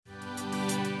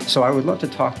So I would love to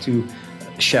talk to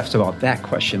chefs about that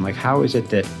question. Like, how is it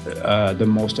that the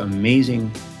most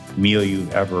amazing meal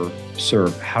you've ever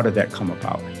served, how did that come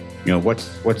about? You know,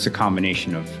 what's the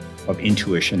combination of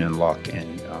intuition and luck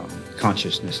and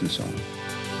consciousness and so on?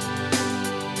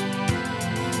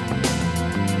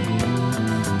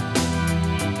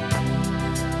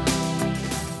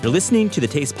 You're listening to the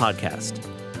Taste Podcast.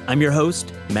 I'm your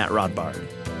host, Matt Rodbard.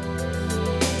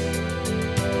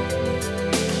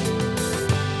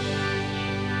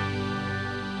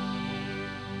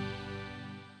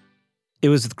 It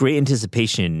was with great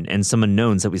anticipation and some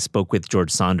unknowns that we spoke with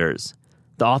George Saunders,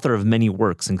 the author of many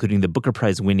works, including the Booker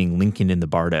Prize-winning Lincoln in the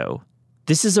Bardo.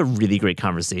 This is a really great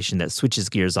conversation that switches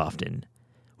gears often.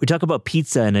 We talk about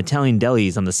pizza and Italian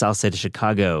delis on the south side of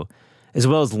Chicago, as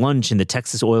well as lunch in the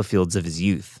Texas oil fields of his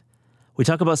youth. We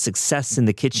talk about success in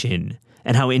the kitchen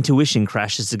and how intuition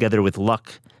crashes together with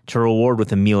luck to reward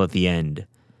with a meal at the end.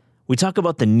 We talk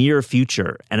about the near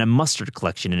future and a mustard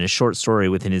collection in a short story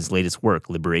within his latest work,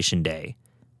 Liberation Day.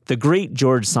 The great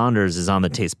George Saunders is on the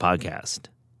Taste Podcast.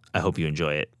 I hope you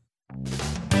enjoy it.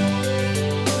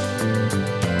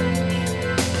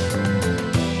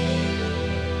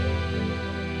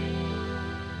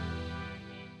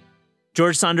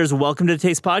 George Saunders, welcome to the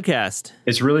Taste Podcast.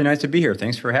 It's really nice to be here.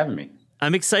 Thanks for having me.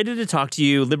 I'm excited to talk to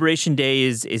you. Liberation Day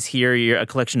is here. You're a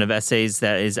collection of essays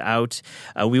that is out.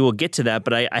 We will get to that,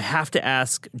 but I have to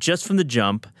ask, just from the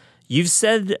jump, you've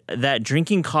said that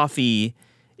drinking coffee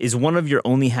is one of your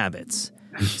only habits.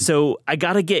 So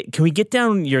can we get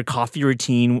down your coffee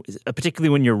routine, particularly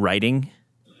when you're writing?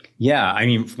 Yeah, I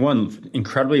mean, one,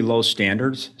 incredibly low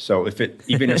standards. So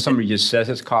even if somebody just says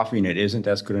it's coffee and it isn't,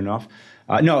 that's good enough.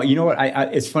 No, you know what?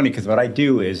 It's funny because what I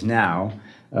do is now,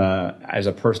 as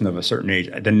a person of a certain age,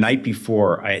 the night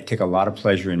before, I take a lot of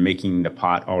pleasure in making the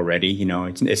pot already. You know,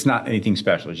 it's not anything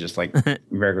special. It's just like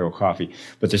regular coffee.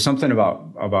 But there's something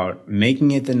about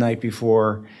making it the night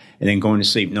before and then going to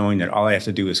sleep knowing that all I have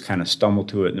to do is kind of stumble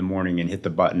to it in the morning and hit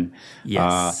the button.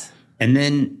 Yes. And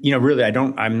then, you know, really,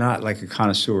 I'm not like a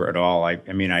connoisseur at all. I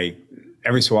mean,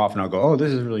 every so often I'll go, oh,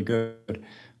 this is really good.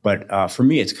 But for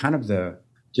me, it's kind of the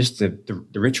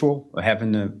ritual of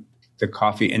having the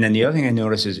coffee. And then the other thing I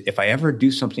notice is if I ever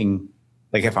do something,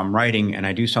 like if I'm writing and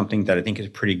I do something that I think is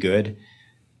pretty good,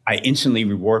 I instantly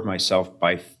reward myself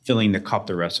by filling the cup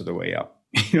the rest of the way up.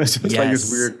 You know, so it's like this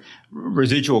weird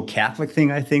residual Catholic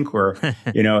thing, I think, where,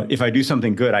 you know, if I do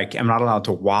something good, I'm not allowed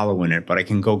to wallow in it, but I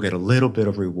can go get a little bit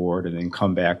of reward and then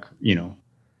come back, you know.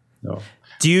 So.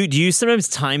 Do you sometimes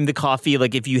time the coffee?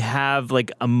 Like if you have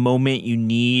like a moment you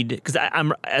need, because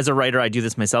I'm as a writer, I do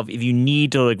this myself. If you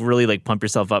need to like really like pump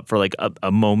yourself up for like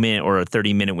a moment or a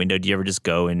 30-minute window, do you ever just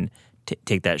go and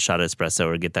take that shot of espresso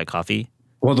or get that coffee?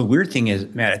 Well, the weird thing is,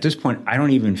 Matt, at this point, I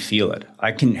don't even feel it.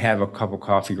 I can have a cup of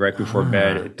coffee right before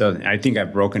bed. It doesn't. I think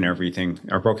I've broken everything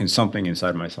or broken something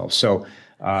inside myself. So,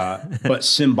 but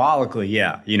symbolically,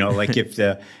 yeah, you know, like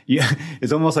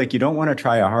it's almost like you don't want to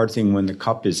try a hard thing when the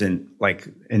cup is in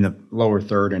the lower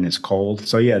third and it's cold.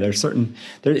 So yeah, it's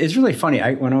really funny.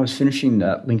 When I was finishing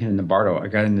Lincoln in the Bardo, I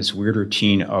got in this weird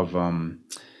routine of,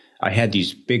 I had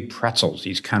these big pretzels,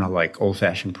 these kind of like old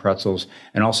fashioned pretzels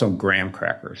and also graham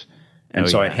crackers. And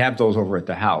I'd have those over at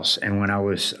the house. And when I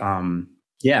was kind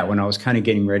of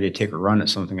getting ready to take a run at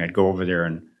something, I'd go over there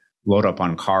and load up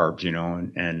on carbs, you know,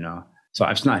 and so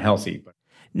it's not healthy.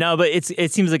 No, but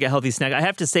it seems like a healthy snack. I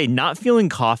have to say, not feeling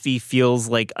coffee feels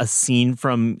like a scene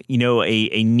from, you know,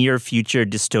 a near future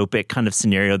dystopic kind of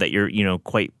scenario that you're, you know,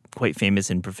 quite famous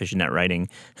and proficient at writing.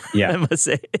 Yeah. I must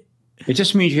say. It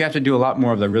just means you have to do a lot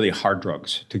more of the really hard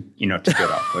drugs to get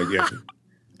up. Like you have to,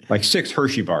 like 6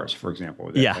 Hershey bars, for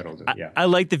example. I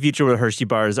like the future where Hershey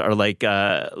bars are like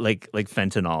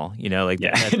fentanyl, you know, like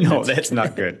that's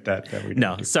not good.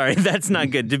 No, sorry, that's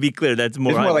not good. To be clear, that's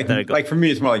more like for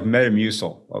me, it's more like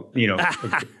Metamucil, you know.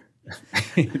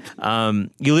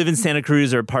 You live in Santa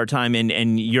Cruz or part-time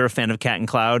and you're a fan of Cat and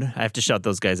Cloud. I have to shout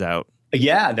those guys out.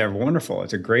 Yeah, they're wonderful.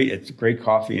 It's great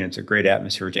coffee and it's a great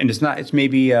atmosphere. And it's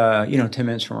maybe 10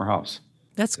 minutes from our house.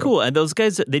 That's cool. And those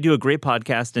guys, they do a great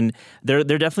podcast, and they're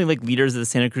definitely like leaders of the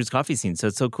Santa Cruz coffee scene. So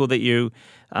it's so cool that you're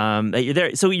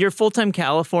there. So you're full-time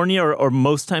California or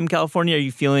most-time California. Are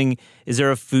you feeling, is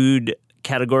there a food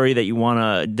category that you want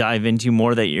to dive into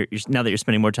more that you're now that you're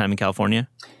spending more time in California?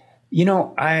 You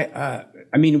know, to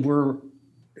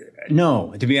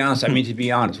be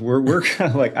honest, we're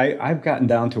kind of like, I've gotten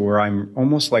down to where I'm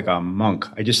almost like a monk.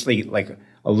 I just like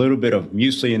a little bit of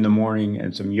muesli in the morning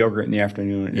and some yogurt in the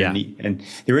afternoon. Yeah. And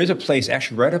there is a place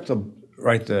actually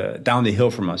down the hill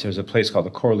from us. There's a place called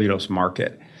the Corlitos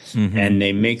Market, and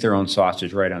they make their own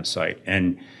sausage right on site.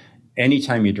 And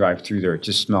anytime you drive through there, it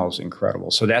just smells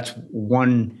incredible. So that's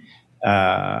one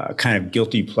kind of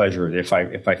guilty pleasure. If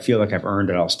I feel like I've earned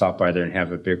it, I'll stop by there and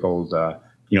have a big old,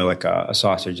 like a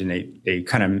sausage, and they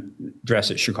kind of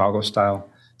dress it Chicago style.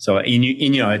 So, and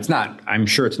it's not, I'm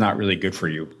sure it's not really good for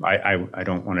you. I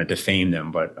don't want to defame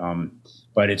them, but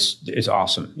it's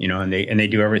awesome, and they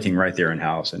do everything right there in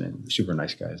house, and they're super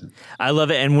nice guys. I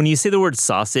love it. And when you say the word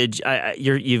sausage,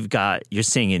 you're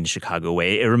saying it in Chicago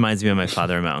way. It reminds me of my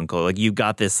father and my uncle. Like, you've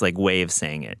got this like way of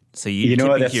saying it. So you know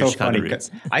what? That's so Chicago funny. Roots.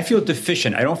 I feel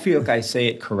deficient. I don't feel like I say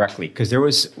it correctly, because there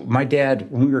was my dad,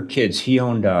 when we were kids, he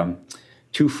owned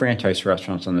 2 franchise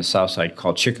restaurants on the South Side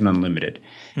called Chicken Unlimited.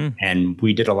 And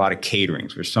we did a lot of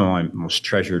caterings, which some of my most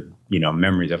treasured,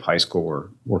 memories of high school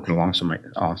were working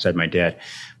alongside my dad.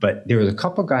 But there was a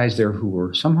couple guys there who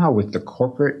were somehow with the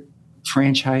corporate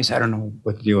franchise. I don't know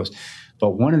what the deal was.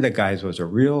 But one of the guys was a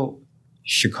real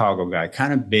Chicago guy,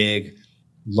 kind of big,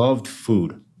 loved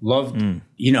food, loved,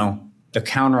 the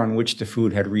counter on which the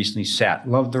food had recently sat,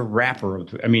 loved the wrapper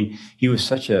of the, he was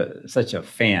such a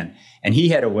fan. And he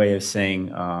had a way of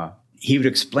saying, he would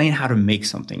explain how to make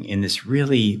something in this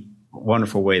really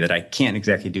wonderful way that I can't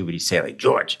exactly do, but he'd say, like,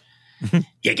 George,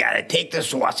 you got to take the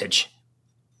sausage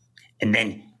and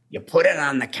then you put it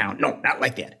on the counter. No, not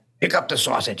like that. Pick up the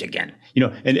sausage again.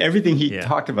 And everything he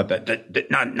talked about,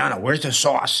 no, where's the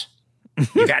sauce?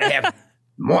 You got to have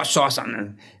more sauce on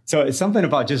them. So it's something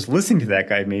about just listening to that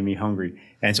guy made me hungry.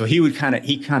 And so he kind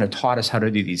of taught us how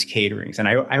to do these caterings. And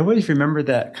I always remember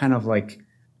that kind of like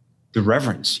the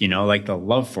reverence, like the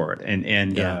love for it.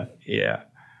 And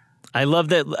I love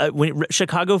that when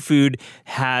Chicago food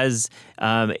has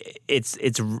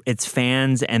its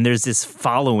fans, and there's this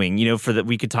following, for that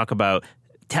we could talk about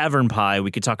tavern pie,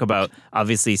 we could talk about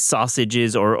obviously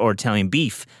sausages or Italian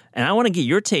beef. And I want to get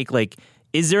your take, like,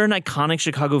 is there an iconic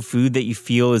Chicago food that you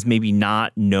feel is maybe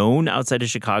not known outside of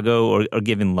Chicago or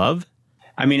given love?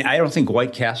 I don't think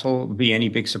White Castle would be any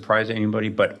big surprise to anybody,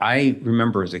 but I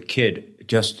remember as a kid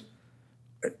just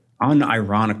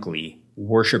unironically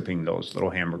worshiping those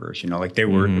little hamburgers, like they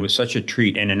were, it was such a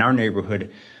treat. And in our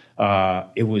neighborhood,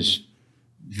 that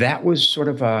was sort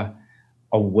of a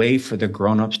way for the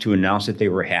grownups to announce that they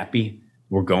were happy.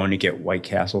 We're going to get White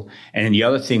Castle. And then the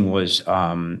other thing was,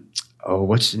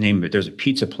 what's the name of it? There's a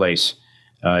pizza place,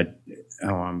 a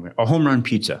Home Run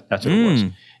Pizza. That's what it was.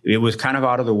 It was kind of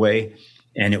out of the way,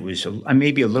 and it was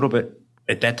maybe a little bit,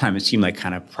 at that time, it seemed like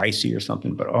kind of pricey or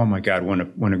something. But oh my God,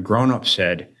 when a grown-up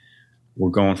said, we're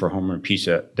going for Home Run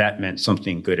Pizza, that meant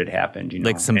something good had happened.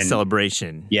 Like some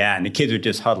celebration. Yeah, and the kids would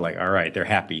just huddle like, all right, they're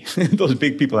happy. Those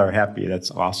big people are happy. That's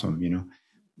awesome,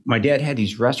 My dad had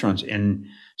these restaurants, and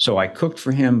so I cooked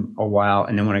for him a while.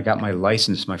 And then when I got my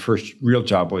license, my first real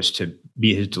job was to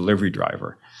be his delivery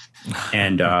driver.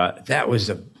 And that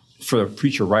was, for a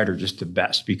preacher writer, just the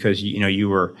best, because, you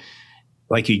were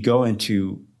like, you'd go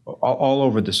into all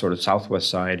over the sort of Southwest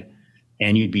side,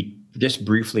 and you'd be just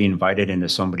briefly invited into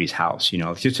somebody's house,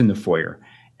 just in the foyer.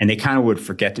 And they kind of would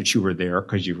forget that you were there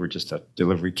because you were just a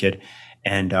delivery kid.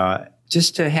 And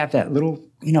just to have that little,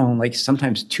 like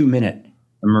sometimes 2-minute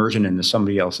immersion into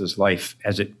somebody else's life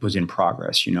as it was in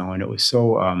progress, and it was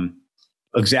so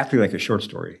exactly like a short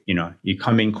story. You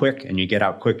come in quick and you get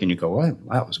out quick, and you go, oh,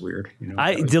 that was weird.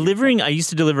 I used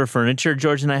to deliver furniture,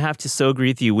 George, and I have to so agree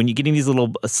with you. When you're getting these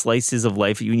little slices of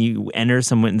life, when you enter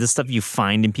someone, the stuff you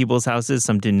find in people's houses,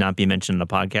 some did not be mentioned on a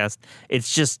podcast.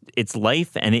 It's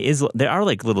life, and there are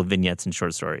like little vignettes and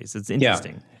short stories. It's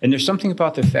interesting. Yeah. And there's something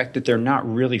about the fact that they're not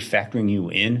really factoring you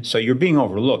in. So you're being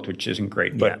overlooked, which isn't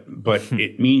great, but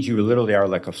it means you literally are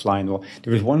like a fly in the wall.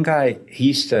 There was one guy, he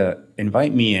used to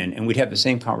invite me in, and we'd have the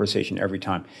same conversation every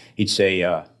time. He'd say,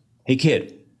 hey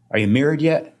kid, are you married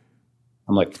yet?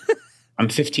 I'm like, I'm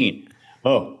 15.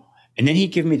 Oh, and then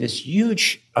he'd give me this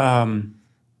huge kind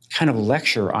of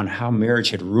lecture on how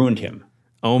marriage had ruined him.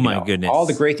 Oh my goodness. All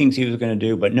the great things he was going to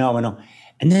do, but no.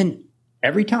 And then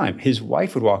every time his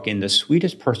wife would walk in, the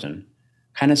sweetest person,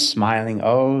 kind of smiling,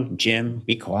 oh, Jim,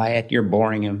 be quiet, you're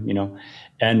boring him,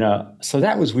 And so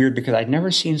that was weird, because I'd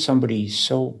never seen somebody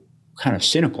so kind of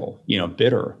cynical,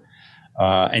 bitter.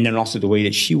 And then also the way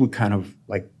that she would kind of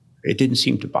like, it didn't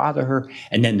seem to bother her.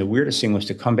 And then the weirdest thing was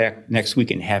to come back next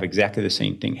week and have exactly the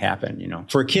same thing happen,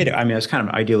 For a kid, I was kind of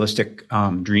an idealistic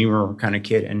dreamer kind of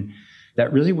kid. And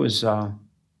that really was,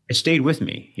 it stayed with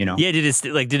me, Yeah, did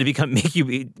it make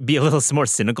you be a little more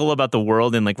cynical about the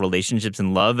world and like relationships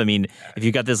and love? If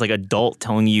you got this like adult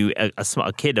telling you,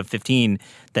 a kid of 15,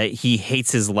 that he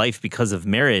hates his life because of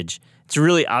marriage, it's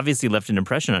really obviously left an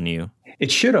impression on you. It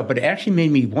should have, but it actually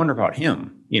made me wonder about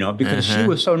him, because she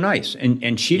was so nice,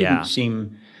 and she didn't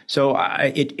seem so.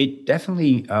 It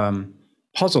definitely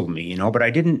puzzled me, but I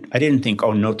didn't think,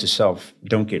 oh, note to self,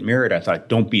 don't get married. I thought,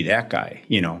 don't be that guy,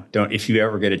 don't, if you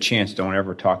ever get a chance, don't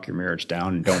ever talk your marriage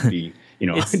down, and don't be,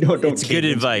 it's good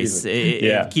advice.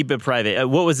 Keep it private.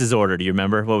 What was his order? Do you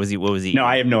remember? What was he? No,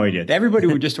 I have no idea. Everybody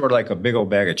would just order like a big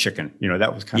old bag of chicken.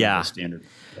 That was kind of the standard.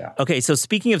 Yeah. Okay. So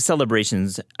speaking of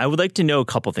celebrations, I would like to know a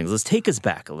couple things. Let's take us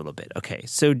back a little bit. Okay.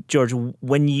 So George,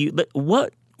 when you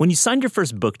signed your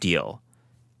first book deal,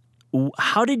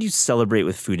 how did you celebrate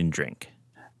with food and drink?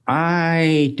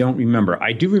 I don't remember.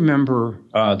 I do remember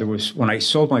there was when I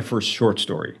sold my first short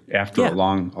story after a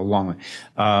long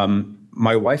one.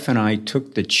 My wife and I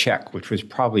took the check, which was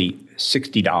probably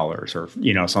 $60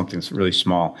 or something really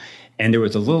small, and there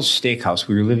was a little steakhouse.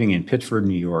 We were living in Pittsford,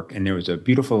 New York, and there was a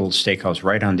beautiful little steakhouse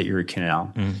right on the Erie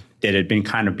Canal that had been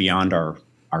kind of beyond our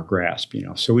grasp.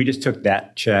 So we just took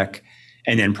that check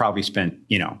and then probably spent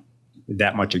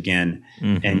that much again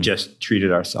and just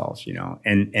treated ourselves,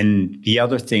 And the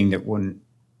other thing that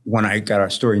when I got our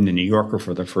story in the New Yorker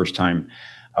for the first time,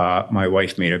 my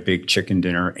wife made a big chicken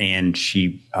dinner, and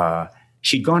she'd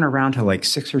gone around to like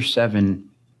 6 or 7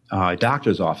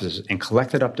 doctor's offices and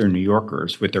collected up their New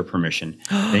Yorkers with their permission.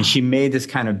 Then she made this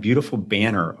kind of beautiful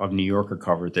banner of New Yorker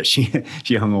cover that she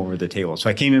hung over the table. So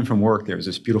I came in from work, there was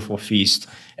this beautiful feast,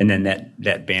 and then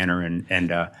that banner, and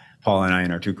Paul and I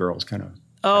and our 2 girls kind of.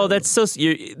 Oh, that's so.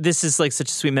 This is like such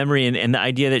a sweet memory, and the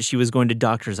idea that she was going to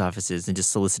doctors' offices and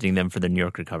just soliciting them for their New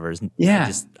Yorker covers.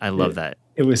 Yeah, I love that.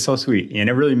 It was so sweet, and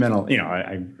it really meant.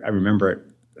 I remember it.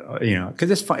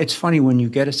 Because it's funny when you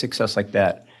get a success like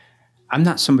that. I'm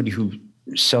not somebody who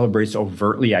celebrates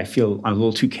overtly. I feel I'm a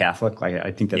little too Catholic.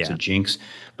 I think that's a jinx.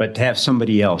 But to have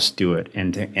somebody else do it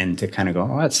and to kind of go,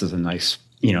 oh, this is a nice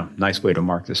way to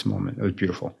mark this moment. It was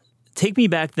beautiful. Take me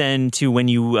back then to when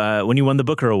you won the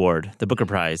Booker Award, the Booker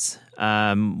Prize.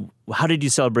 How did you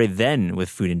celebrate then with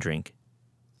food and drink?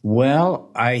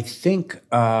 Well, I think,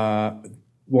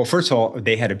 first of all,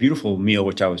 they had a beautiful meal,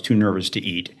 which I was too nervous to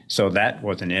eat. So that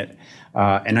wasn't it.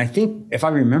 And I think, if I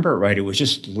remember it right, it was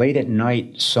just late at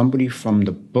night, somebody from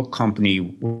the book company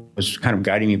was kind of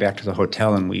guiding me back to the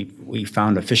hotel, and we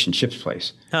found a fish and chips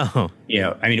place. Oh.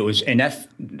 It was, and that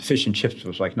fish and chips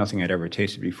was like nothing I'd ever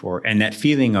tasted before. And that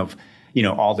feeling of,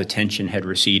 all the tension had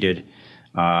receded,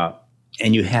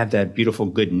 and you have that beautiful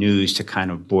good news to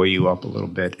kind of buoy you up a little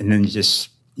bit, and then just,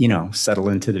 settle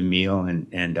into the meal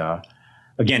and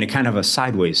again, a kind of a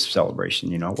sideways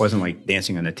celebration, It wasn't like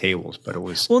dancing on the tables, but it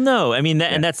was. Well, no, I mean,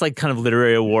 and that's like kind of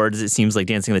literary awards. It seems like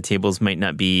dancing on the tables might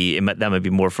not be. That might be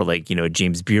more for like a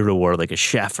James Beard Award, like a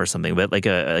chef or something. But like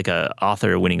a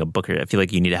author winning a Booker, I feel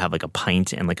like you need to have like a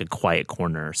pint and like a quiet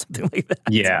corner or something like that.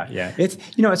 Yeah. It's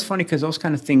it's funny because those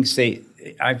kind of things in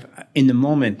the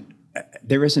moment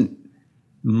there isn't.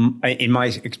 In my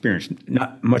experience,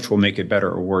 not much will make it better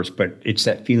or worse, but it's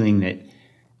that feeling that.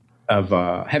 Of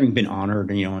having been honored,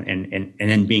 and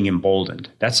then being emboldened.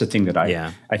 That's the thing that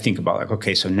I think about. Like,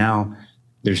 okay, so now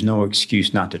there's no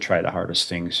excuse not to try the hardest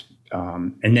things,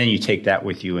 and then you take that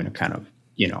with you, and it kind of,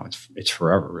 it's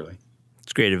forever, really.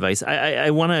 It's great advice. I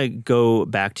want to go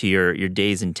back to your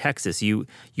days in Texas. You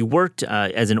worked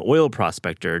as an oil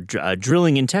prospector,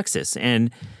 drilling in Texas,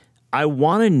 and I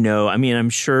want to know. I mean, I'm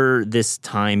sure this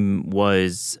time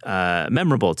was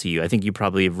memorable to you. I think you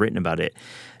probably have written about it.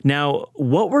 Now,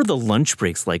 what were the lunch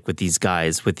breaks like with these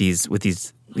guys, with these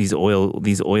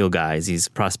oil guys, these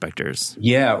prospectors?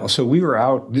 Yeah, well, so we were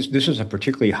out. This was a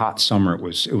particularly hot summer. It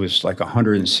was like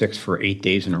 106 for 8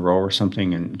 days in a row or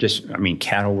something, and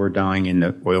cattle were dying in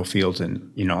the oil fields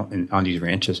and and on these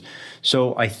ranches.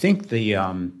 So I think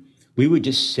we would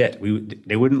just sit.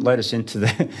 They wouldn't let us into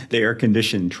the air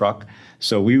conditioned truck,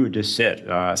 so we would just sit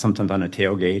sometimes on a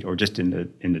tailgate or just in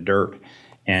the dirt.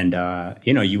 And,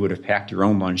 you would have packed your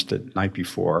own lunch the night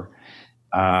before.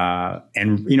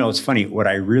 And it's funny. What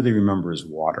I really remember is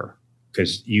water,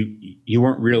 because you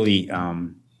weren't really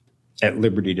at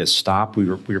liberty to stop. We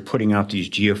were putting out these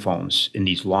geophones in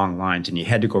these long lines, and you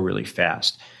had to go really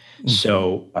fast. Mm-hmm.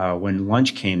 So when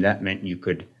lunch came, that meant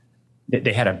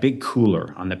they had a big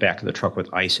cooler on the back of the truck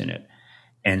with ice in it.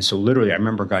 And so literally, I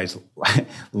remember guys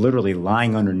literally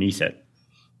lying underneath it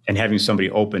and having somebody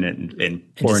open it and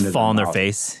pour into fall on their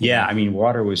face. Yeah, I mean,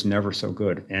 water was never so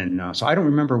good. And so I don't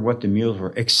remember what the meals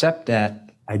were, except that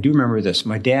I do remember this.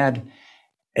 My dad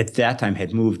at that time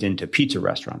had moved into pizza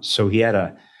restaurants. So he had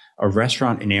a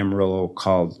restaurant in Amarillo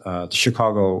called the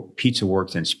Chicago Pizza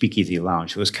Works and Speakeasy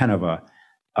Lounge. It was kind of a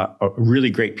really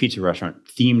great pizza restaurant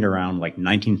themed around like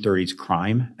 1930s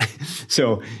crime.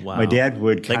 So my dad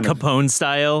would kind of Capone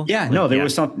style. Yeah, no, there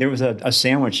was a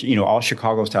sandwich, all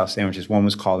Chicago style sandwiches. One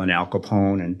was called an Al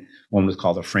Capone and one was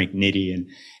called a Frank Nitti. And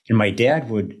my dad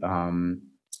would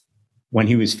when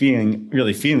he was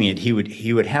really feeling it, he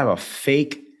would have a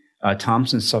fake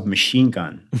Thompson submachine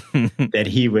gun that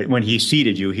he would, when he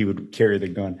seated you, he would carry the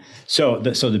gun. So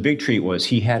the big treat was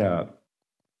he had a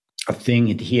thing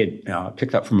that he had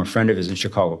picked up from a friend of his in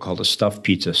Chicago called a stuffed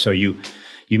pizza. So you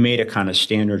made a kind of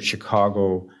standard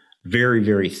Chicago, very,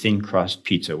 very thin crust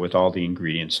pizza with all the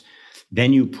ingredients.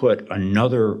 Then you put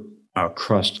another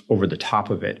crust over the top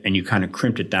of it, and you kind of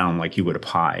crimped it down like you would a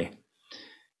pie,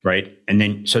 right? And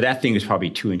then, so that thing is probably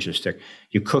 2 inches thick.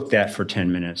 You cook that for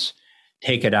 10 minutes,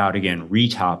 take it out again,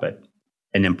 retop it,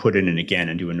 and then put it in again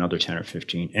and do another 10 or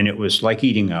 15. And it was like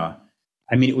eating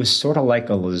it was sort of like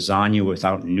a lasagna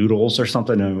without noodles or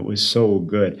something. And it was so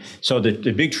good. So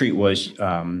the big treat was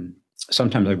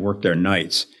sometimes I'd work there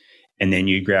nights, and then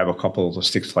you'd grab a couple of the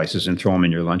stick slices and throw them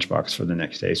in your lunchbox for the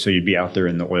next day. So you'd be out there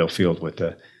in the oil field with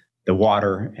the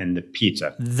water and the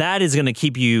pizza. That is going to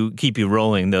keep you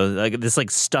rolling, though. Like this,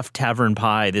 like stuffed tavern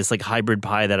pie, this like hybrid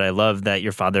pie that I love that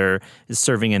your father is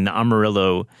serving in the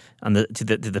Amarillo to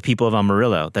the people of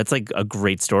Amarillo. That's like a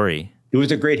great story. It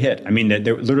was a great hit. I mean,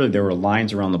 there were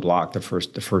lines around the block the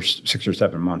first 6 or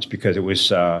 7 months because it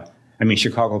was.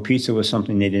 Chicago pizza was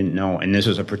something they didn't know, and this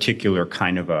was a particular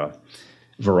kind of a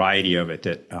variety of it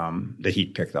that he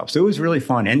picked up. So it was really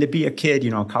fun, and to be a kid,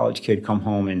 a college kid, come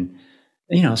home and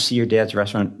see your dad's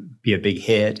restaurant be a big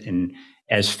hit, and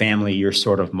as family, you're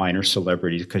sort of minor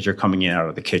celebrities because you're coming in out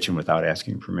of the kitchen without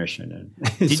asking permission. And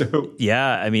did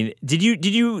you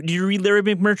read Larry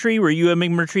McMurtry? Were you a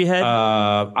McMurtry head?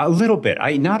 A little bit.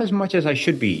 Not as much as I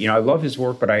should be. I love his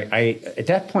work, but I at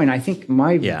that point, I think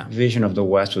my vision of the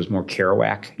West was more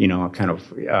Kerouac.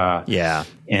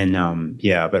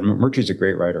 But McMurtry's a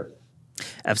great writer.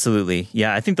 Absolutely.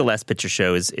 Yeah, I think The Last Picture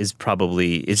Show is just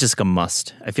like a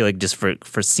must. I feel like just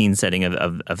for scene setting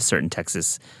of certain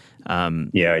Texas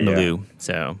milieu.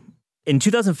 So in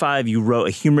 2005, you wrote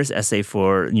a humorous essay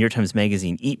for New York Times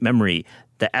Magazine, Eat Memory,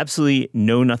 the absolutely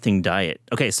know-nothing diet.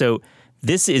 Okay, so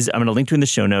this is, I'm going to link to in the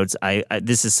show notes.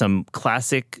 This is some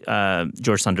classic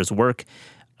George Saunders work.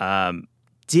 Was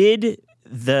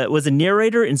the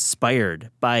narrator inspired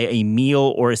by a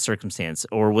meal or a circumstance,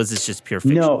 or was this just pure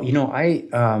fiction? No, I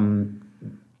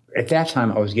at that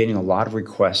time I was getting a lot of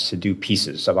requests to do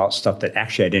pieces about stuff that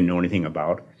actually I didn't know anything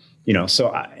about. Nice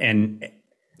challenge.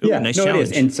 It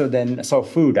is. And so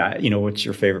food. What's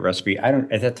your favorite recipe?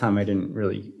 At that time I didn't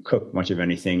really cook much of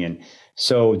anything, and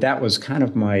so that was kind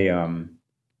of my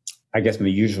I guess my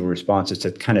usual response is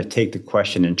to kind of take the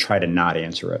question and try to not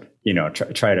answer it.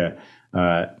 Try to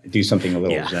do something a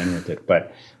little zen with it.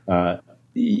 But I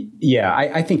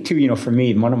think too, for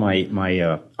me, one of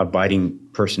my abiding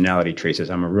personality traits is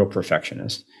I'm a real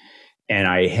perfectionist. And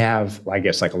I have, I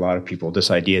guess like a lot of people, this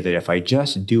idea that if I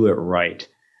just do it right,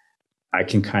 I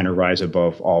can kind of rise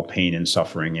above all pain and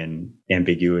suffering and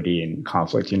ambiguity and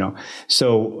conflict,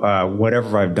 So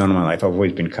whatever I've done in my life, I've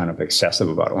always been kind of excessive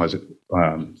about it. When I was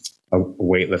a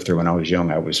weightlifter when I was young,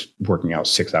 I was working out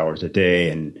 6 hours a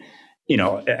day, and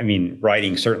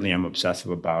writing certainly I'm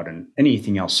obsessive about, and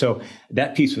anything else. So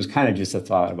that piece was kind of just a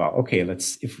thought about, okay,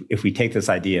 if we take this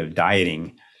idea of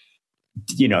dieting,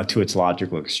 to its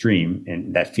logical extreme,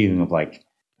 and that feeling of like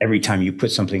every time you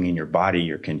put something in your body,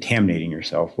 you're contaminating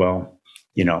yourself. Well,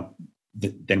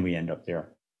 then we end up there.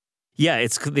 Yeah,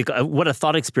 it's like, what a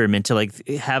thought experiment to like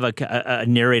have a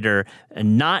narrator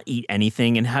not eat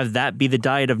anything and have that be the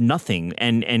diet of nothing,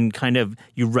 and kind of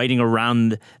you writing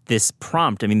around this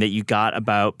prompt. I mean, that you got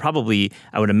about, probably,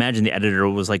 I would imagine the editor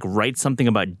was like, write something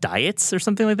about diets or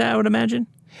something like that, I would imagine.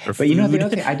 But the other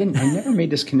thing, I never made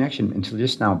this connection until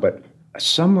just now, but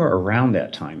somewhere around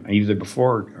that time, either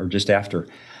before or just after,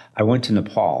 I went to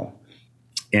Nepal,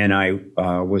 and I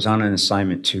was on an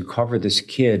assignment to cover this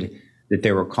kid that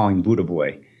they were calling Buddha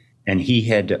Boy. And he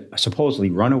had supposedly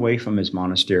run away from his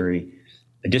monastery,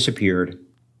 disappeared,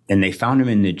 and they found him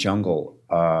in the jungle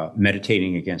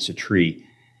meditating against a tree.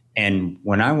 And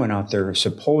when I went out there,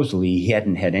 supposedly he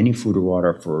hadn't had any food or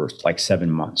water for like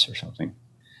 7 months or something.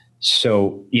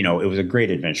 So, it was a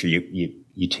great adventure.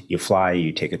 You fly,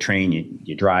 you take a train,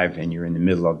 you drive, and you're in the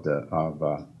middle of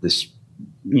this,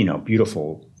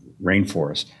 beautiful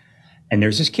rainforest. And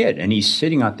there's this kid, and he's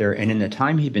sitting out there, and in the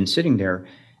time he'd been sitting there,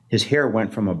 his hair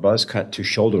went from a buzz cut to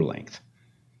shoulder length.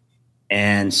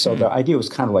 And so the idea was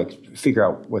kind of like figure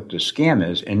out what the scam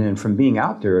is. And then from being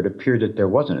out there, it appeared that there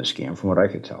wasn't a scam, from what I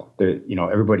could tell.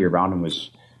 Everybody around him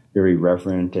was very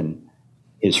reverent, and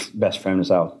his best friend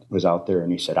was out there,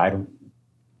 and he said,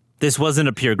 This wasn't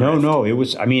a pure grift. No, it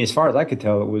was, as far as I could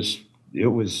tell, it was,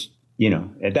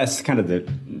 that's kind of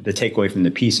the takeaway from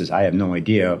the pieces. I have no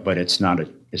idea, but it's not a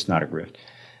grift.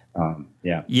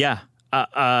 Yeah.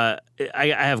 I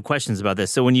have questions about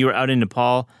this. So when you were out in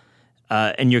Nepal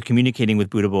and you're communicating with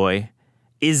Buddha Boy,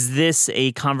 is this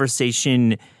a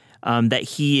conversation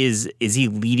that is he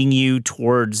leading you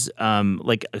towards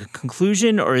like a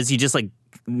conclusion, or is he just like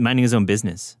minding his own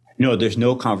business? No, there's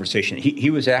no conversation. He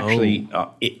was actually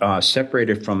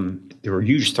separated from, there were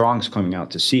huge throngs coming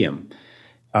out to see him.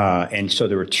 And so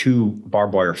there were 2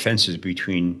 barbed wire fences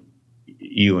between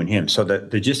you and him. So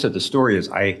the gist of the story is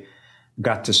I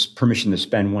got this permission to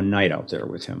spend one night out there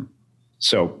with him.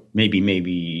 So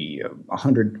maybe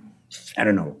 100,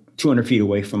 200 feet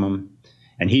away from him.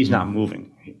 And he's not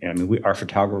moving. I mean, our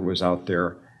photographer was out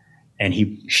there and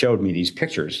he showed me these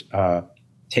pictures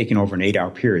taken over an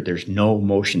 8-hour period. There's no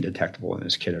motion detectable in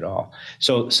this kid at all.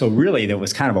 So really there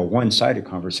was kind of a one-sided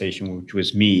conversation, which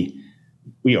was me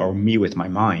with my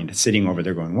mind sitting over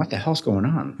there going, what the hell's going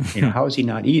on? How is he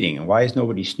not eating? And why is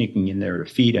nobody sneaking in there to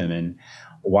feed him? And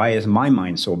why is my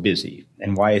mind so busy?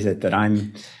 And why is it that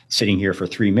I'm sitting here for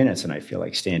 3 minutes and I feel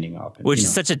like standing up? And, which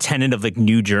is such a tenet of like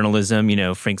new journalism.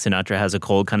 Frank Sinatra has a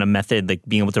cold kind of method, like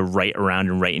being able to write around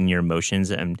and write in your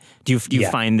emotions. And do you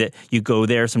find that you go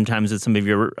there sometimes with some of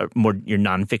your your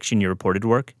nonfiction, your reported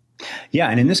work? Yeah,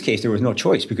 and in this case, there was no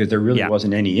choice because there really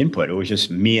wasn't any input. It was just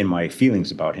me and my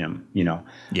feelings about him,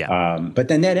 Yeah. But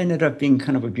then that ended up being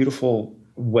kind of a beautiful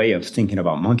way of thinking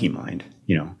about monkey mind,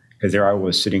 because there I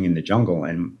was sitting in the jungle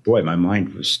and boy, my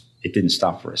mind it didn't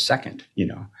stop for a second,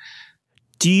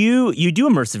 Do you do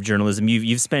immersive journalism?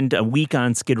 You've spent a week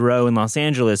on Skid Row in Los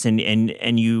Angeles, and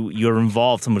you're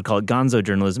involved. Some would call it gonzo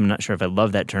journalism. I'm not sure if I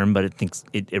love that term, but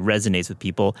it resonates with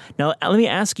people. Now, let me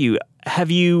ask you: have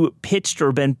you pitched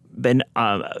or been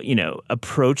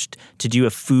approached to do a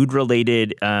food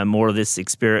related, more of this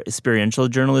experiential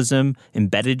journalism,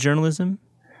 embedded journalism?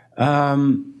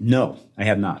 No, I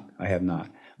have not.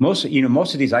 Most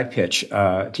of these I pitch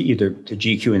to either to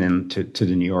GQ and then to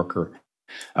the New Yorker.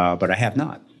 But I have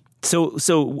not.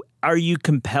 So are you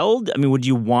compelled? I mean, would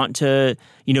you want to,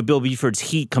 Bill Beaufort's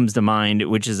Heat comes to mind,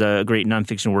 which is a great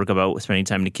nonfiction work about spending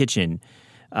time in the kitchen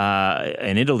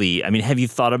in Italy. I mean, have you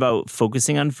thought about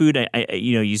focusing on food?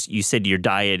 You said your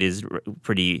diet is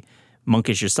pretty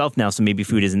monkish yourself now, so maybe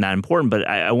food isn't that important, but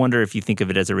I wonder if you think of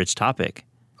it as a rich topic.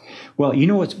 Well,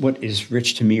 what is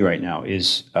rich to me right now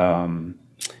is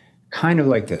kind of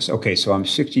like this. Okay, so I'm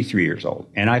 63 years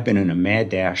old, and I've been in a mad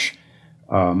dash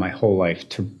my whole life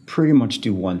to pretty much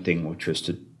do one thing, which was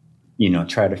to,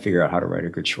 try to figure out how to write a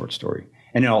good short story.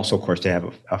 And then also, of course, to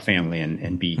have a family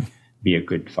and be a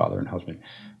good father and husband.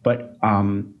 But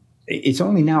it's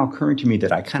only now occurring to me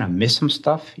that I kind of miss some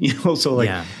stuff, so like,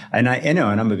 and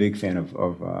I'm a big fan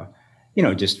of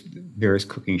just various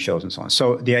cooking shows and so on.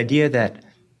 So the idea that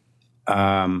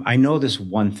I know this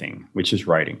one thing, which is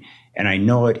writing, and I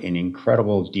know it in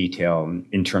incredible detail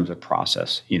in terms of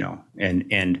process,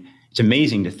 and it's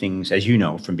amazing the things, as you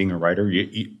know, from being a writer,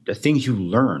 the things you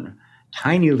learn,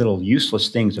 tiny little useless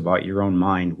things about your own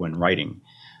mind when writing.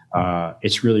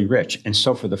 It's really rich. And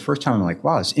so for the first time, I'm like,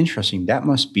 wow, it's interesting. That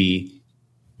must be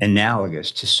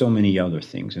analogous to so many other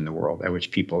things in the world at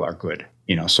which people are good.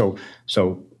 So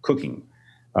cooking,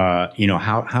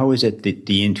 how is it that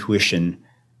the intuition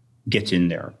gets in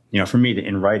there? For me,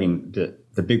 in writing,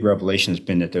 the big revelation has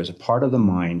been that there's a part of the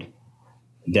mind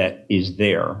that is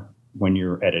there when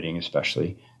you're editing,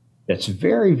 especially, that's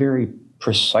very, very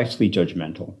precisely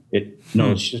judgmental. It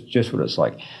knows just what it's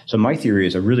like. So my theory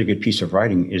is a really good piece of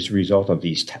writing is a result of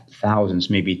these thousands,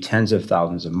 maybe tens of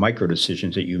thousands of micro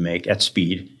decisions that you make at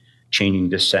speed, changing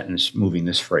this sentence, moving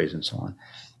this phrase, and so on.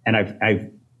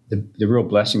 And the real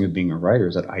blessing of being a writer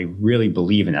is that I really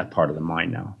believe in that part of the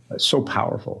mind now. It's so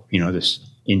powerful, this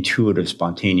intuitive,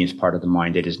 spontaneous part of the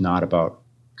mind that is not about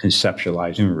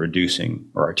conceptualizing or reducing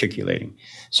or articulating.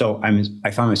 So I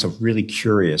found myself really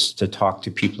curious to talk to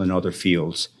people in other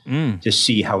fields to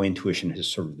see how intuition has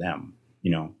served them,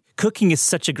 Cooking is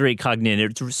such a great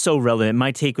cognitive, it's so relevant.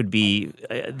 My take would be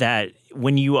that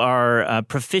when you are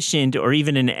proficient or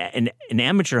even an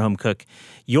amateur home cook,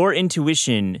 your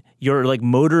intuition, your like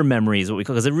motor memory is what we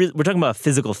call, because we're talking about a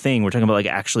physical thing. We're talking about like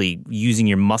actually using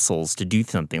your muscles to do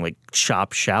something like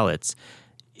chop shallots.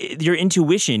 Your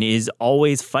intuition is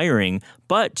always firing,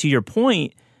 but to your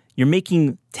point, you're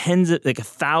making like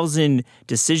 1,000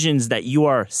 decisions that you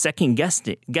are second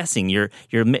guessing. There's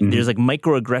like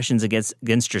microaggressions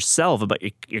against yourself about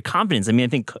your confidence. I mean, I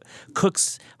think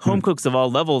home cooks of all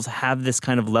levels have this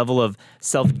kind of level of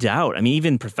self-doubt. I mean,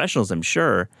 even professionals, I'm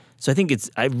sure. So I think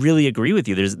I really agree with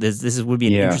you. This would be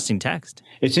an interesting text.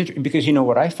 It's interesting because,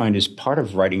 what I find is part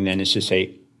of writing then is to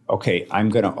say, okay, I'm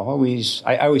going to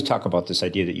I always talk about this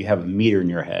idea that you have a meter in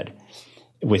your head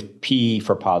with P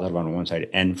for positive on one side,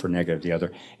 N for negative the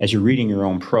other. As you're reading your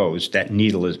own prose, that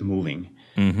needle is moving.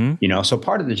 So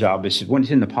part of the job is when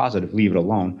it's in the positive, leave it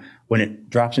alone. When it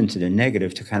drops into the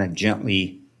negative, to kind of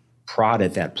gently prod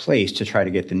at that place to try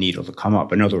to get the needle to come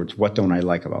up. In other words, what don't I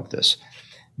like about this?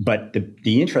 But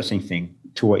the interesting thing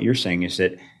to what you're saying is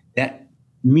that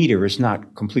meter is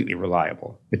not completely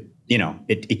reliable.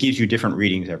 It gives you different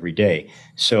readings every day.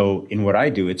 So in what I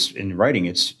do, it's in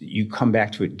writing, you come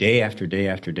back to it day after day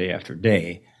after day after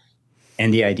day.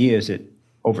 And the idea is that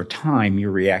over time,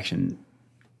 your reaction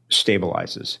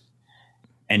stabilizes.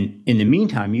 And in the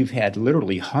meantime, you've had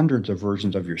literally hundreds of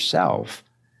versions of yourself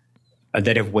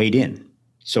that have weighed in.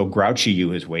 So grouchy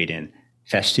you has weighed in,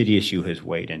 fastidious you has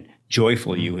weighed in,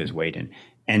 joyful you has weighed in.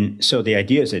 And so the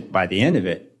idea is that by the end of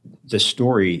it, the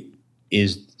story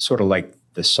is sort of like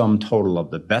the sum total of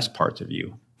the best parts of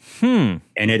you. And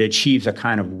it achieves a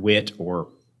kind of wit, or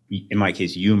in my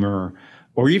case, humor,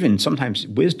 or even sometimes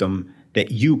wisdom that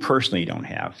you personally don't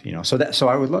have. So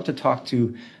I would love to talk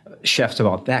to chefs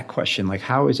about that question. Like,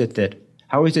 how is it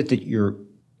that you're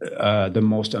the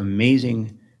most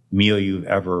amazing meal you've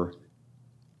ever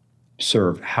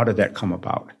served? How did that come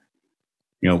about?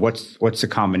 What's the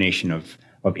combination of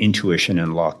intuition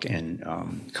and luck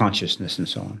and consciousness and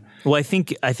so on? Well, I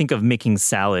think of making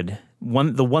salad.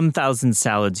 The 1,000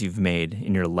 salads you've made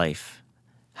in your life.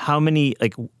 How many,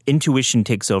 intuition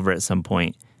takes over at some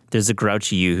point? There's a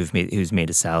grouchy you who's made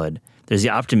a salad. There's the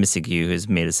optimistic you who's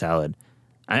made a salad.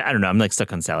 I don't know. I'm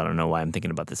stuck on salad. I don't know why I'm thinking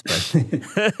about this, but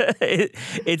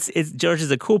it's George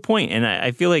is a cool point, and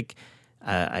I feel like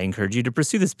I encourage you to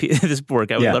pursue this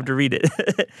work. I would love to read it.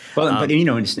 Well, but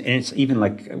it's even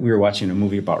like we were watching a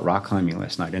movie about rock climbing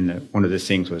last night, and one of the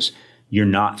things was you're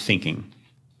not thinking,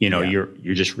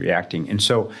 you're just reacting, and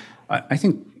so I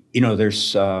think there's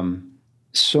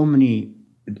so many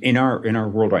in our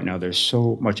world right now. There's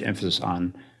so much emphasis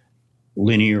on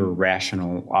linear,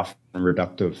 rational, often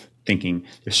reductive thinking.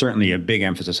 There's certainly a big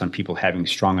emphasis on people having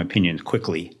strong opinions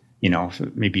quickly.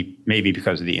 Maybe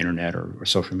because of the internet or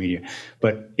social media.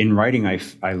 But in writing,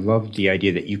 I love the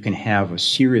idea that you can have a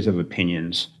series of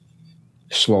opinions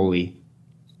slowly.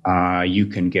 You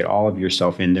can get all of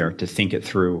yourself in there to think it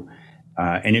through.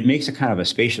 And it makes a kind of a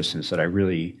spaciousness that I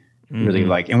really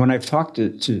like. And when I've talked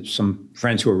to some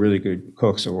friends who are really good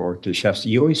cooks or to chefs,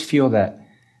 you always feel that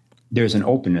there's an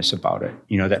openness about it.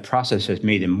 That process has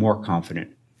made them more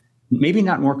confident. Maybe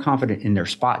not more confident in their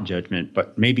spot judgment,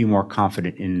 but maybe more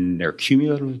confident in their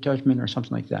cumulative judgment or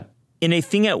something like that. In a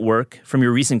thing at work from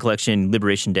your recent collection,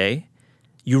 Liberation Day,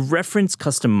 you reference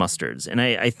custom mustards. And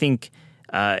I think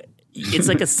it's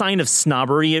like a sign of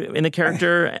snobbery in the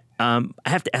character. I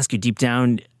have to ask you deep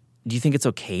down, do you think it's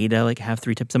okay to have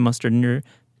 3 types of mustard in your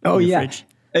fridge?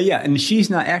 Yeah, and she's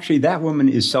not actually, that woman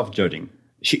is self-judging.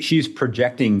 She's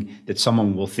projecting that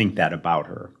someone will think that about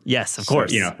her. Yes, of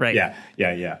course. Right.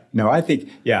 Yeah. No, I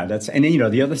think, that's, and then,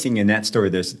 the other thing in that story,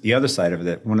 there's the other side of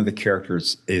it. One of the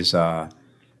characters is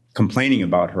complaining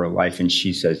about her life, and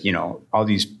she says, all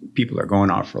these people are going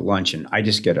out for lunch, and I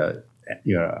just get a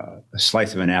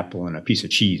slice of an apple and a piece of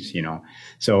cheese,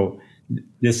 So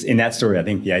this, in that story, I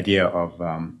think the idea of,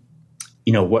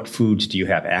 what foods do you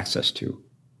have access to?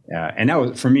 And that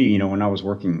was, for me, when I was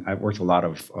working, I worked a lot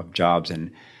of jobs,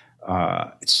 and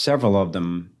several of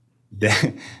them,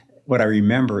 what I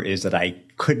remember is that I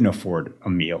couldn't afford a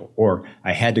meal, or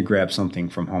I had to grab something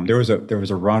from home. There was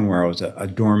a run where I was a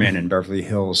doorman in Beverly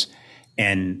Hills,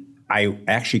 and I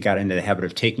actually got into the habit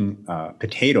of taking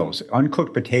potatoes,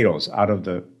 uncooked potatoes, out of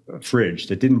the fridge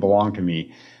that didn't belong to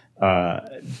me,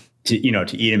 to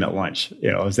eat them at lunch.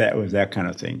 It was that kind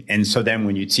of thing. And so then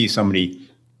when you'd see somebody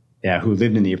who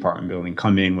lived in the apartment building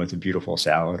come in with a beautiful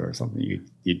salad or something,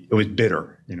 it was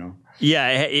bitter, Yeah,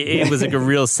 it was like a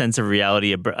real sense of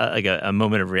reality, like a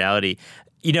moment of reality.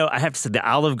 I have to say, the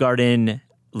Olive Garden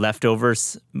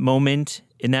leftovers moment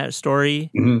in that story,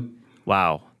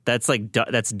 wow, that's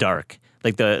dark.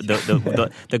 Like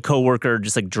the coworker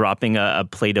just dropping a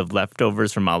plate of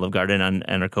leftovers from Olive Garden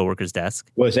on her coworker's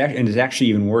desk. Well, it's actually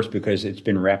even worse because it's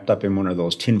been wrapped up in one of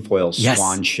those tinfoil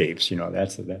swan shapes.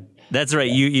 That's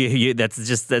right. You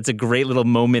that's a great little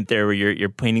moment there where you're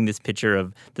painting this picture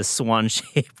of the swan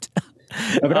shaped.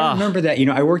 But I remember that,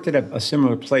 I worked at a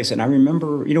similar place, and I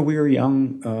remember, we were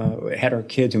young, had our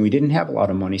kids, and we didn't have a lot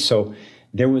of money. So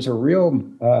there was a real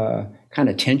kind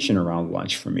of tension around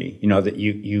lunch for me, that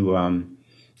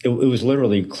it was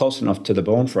literally close enough to the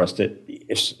bone for us that,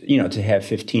 to have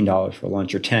 $15 for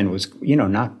lunch or 10 was,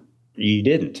 you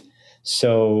didn't.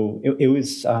 So it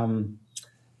was,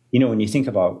 when you think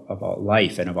about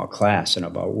life and about class and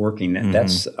about working,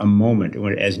 that's a moment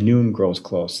when, as noon grows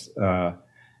close,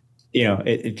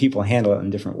 people handle it in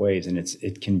different ways, and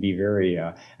it can be very.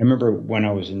 I remember when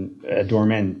I was in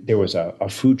Dorm Inn, there was a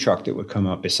food truck that would come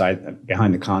up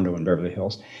behind the condo in Beverly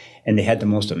Hills, and they had the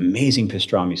most amazing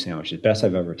pastrami sandwiches, best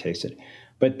I've ever tasted.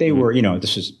 But they were,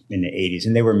 this was in the 80s,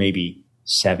 and they were maybe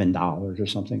 $7 or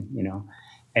something,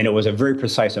 and it was a very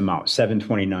precise amount,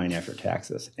 $7.29 after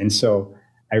taxes. And so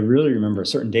I really remember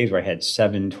certain days where I had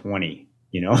 $7.20,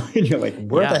 and you're like,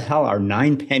 where the hell are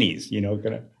 9 pennies,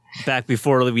 gonna. Back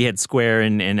before we had Square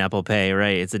and Apple Pay,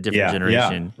 right? It's a different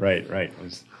generation. Yeah, right.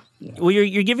 Well,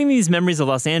 you're giving me these memories of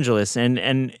Los Angeles,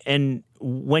 and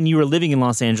when you were living in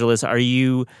Los Angeles, are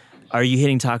you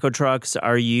hitting taco trucks?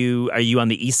 Are you on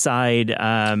the East Side?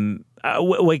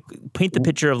 Paint the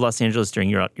picture of Los Angeles during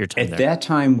your time there. At that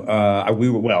time, we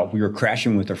were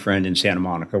crashing with a friend in Santa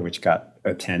Monica, which got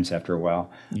tense after a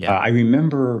while. Yeah. I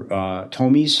remember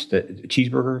Tommy's, the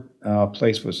cheeseburger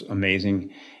place, was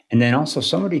amazing. And then also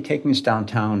somebody taking us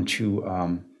downtown to,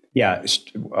 El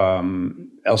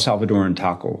Salvadoran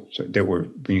taco that were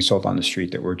being sold on the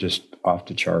street that were just off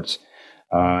the charts.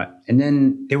 And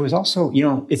then there was also,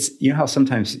 it's, how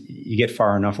sometimes you get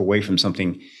far enough away from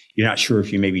something, you're not sure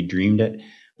if you maybe dreamed it,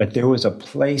 but there was a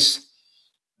place,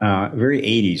 very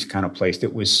 80s kind of place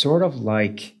that was sort of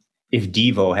like if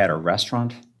Devo had a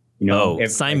restaurant,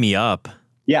 sign me up.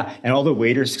 Yeah, and all the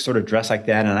waiters sort of dressed like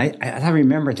that. And I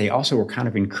remember they also were kind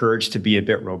of encouraged to be a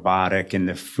bit robotic, and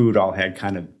the food all had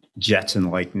kind of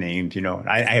Jetson-like names.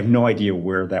 I have no idea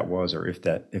where that was or if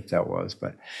that was,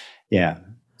 but yeah.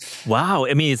 Wow,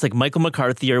 I mean, it's like Michael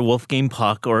McCarthy or Wolfgang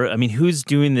Puck, or who's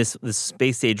doing this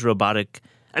space age robotic?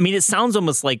 I mean, it sounds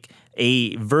almost like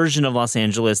a version of Los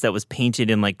Angeles that was painted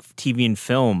in like TV and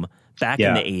film back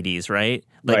in the 80s, right?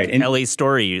 Like L.A.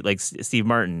 Story, like Steve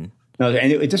Martin. No,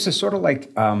 and this is sort of like,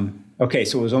 so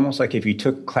it was almost like if you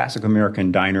took Classic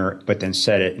American Diner, but then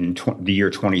set it in the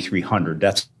year 2300.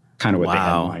 That's kind of what they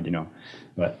had in mind,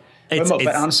 But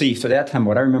honestly, for that time,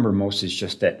 what I remember most is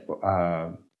just that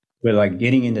we're like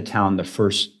getting into town the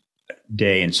first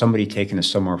day and somebody taking us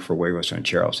somewhere for huevos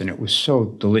rancheros. And it was so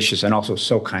delicious and also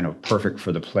so kind of perfect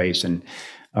for the place and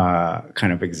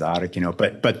kind of exotic,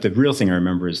 But the real thing I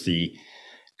remember is the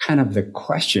kind of the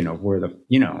question of where's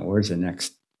the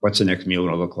next meal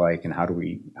going to look like, and how do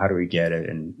we get it,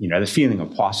 and the feeling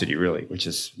of paucity, really, which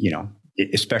is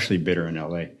especially bitter in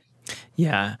LA.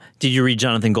 Yeah. Did you read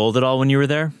Jonathan Gold at all when you were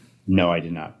there? No, I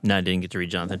did not. No, I didn't get to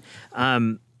read Jonathan.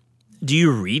 Do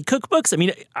you read cookbooks? I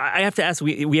mean, I have to ask.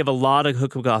 We have a lot of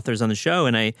cookbook authors on the show,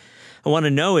 and I want to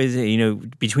know is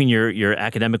between your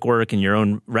academic work and your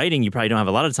own writing, you probably don't have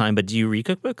a lot of time. But do you read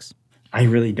cookbooks? I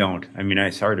really don't. I mean,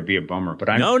 I'm sorry to be a bummer,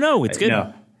 but No, it's good.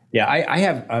 Yeah, I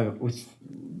have with.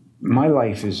 My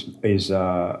life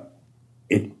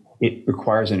it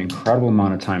requires an incredible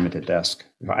amount of time at the desk.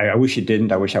 I wish it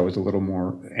didn't. I wish I was a little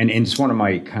more. And it's one of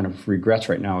my kind of regrets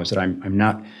right now is that I'm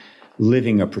not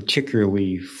living a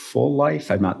particularly full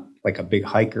life. I'm not like a big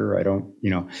hiker. I don't,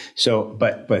 So,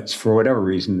 but for whatever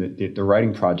reason, the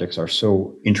writing projects are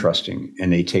so interesting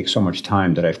and they take so much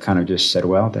time that I've kind of just said,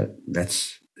 well,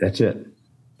 that's it.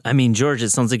 I mean, George, it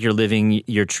sounds like you're living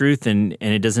your truth, and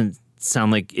it doesn't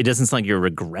sound like you're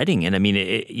regretting it. I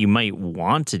mean, you might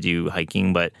want to do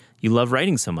hiking, but you love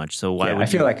writing so much. So why would I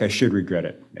feel like I should regret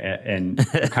it and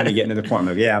kind of getting to the point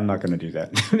of, I'm not going to do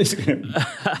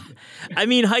that. I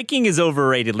mean, hiking is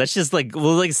overrated. Let's just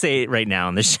we'll say it right now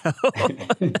on the show.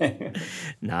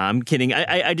 No, I'm kidding.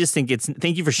 I just think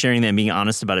thank you for sharing that and being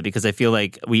honest about it, because I feel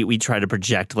like we try to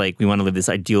project like we want to live this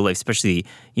ideal life, especially,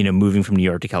 moving from New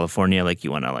York to California. Like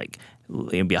you want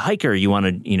to be a hiker, you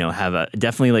want to, have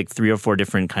definitely like 3 or 4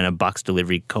 different kind of box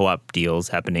delivery co-op deals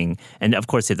happening. And of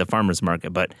course, at the farmer's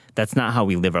market, but that's not how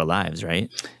we live our lives,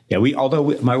 right? Yeah,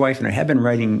 my wife and I have been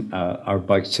riding our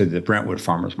bikes to the Brentwood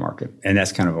Farmer's Market, and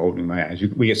that's kind of opening my eyes.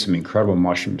 We get some incredible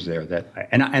mushrooms there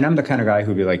and I'm the kind of guy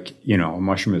who'd be like, a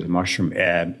mushroom is a mushroom.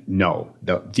 No,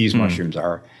 these mushrooms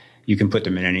are, you can put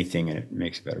them in anything and it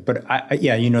makes it better. But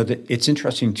it's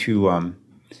interesting to,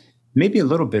 maybe a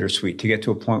little bittersweet to get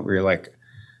to a point where you're like,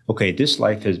 okay, this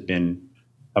life has been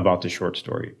about the short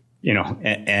story,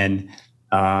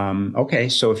 okay,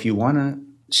 so if you want to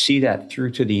see that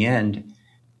through to the end,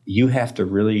 you have to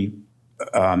really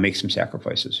make some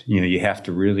sacrifices. You have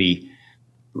to really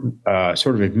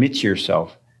sort of admit to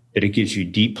yourself that it gives you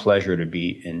deep pleasure to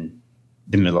be in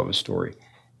the middle of a story,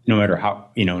 no matter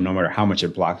how much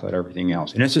it blocks out everything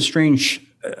else. And it's a strange,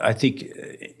 I think,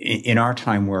 in our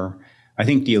time where I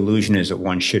think the illusion is that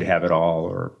one should have it all,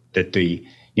 or that the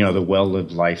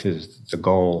well-lived life is the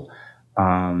goal.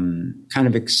 Kind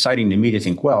of exciting to me to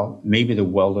think, well, maybe the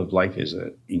well-lived life is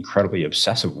an incredibly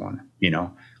obsessive one,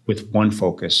 with one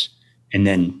focus, and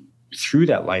then through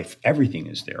that life, everything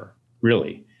is there,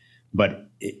 really. But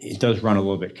it does run a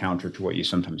little bit counter to what you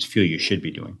sometimes feel you should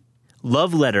be doing.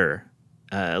 Love Letter.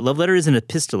 Love Letter is an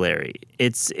epistolary.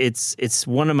 It's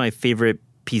one of my favorite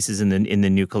pieces in the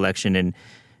new collection, and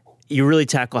you really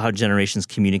tackle how generations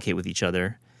communicate with each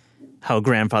other, how a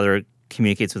grandfather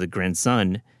communicates with a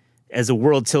grandson, as the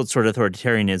world tilts toward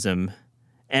authoritarianism.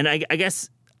 And I guess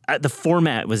the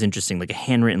format was interesting, like a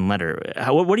handwritten letter.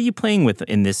 What are you playing with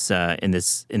in this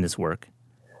work?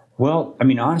 Well, I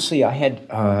mean, honestly, I had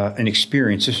an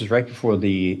experience. This was right before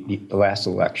the last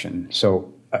election,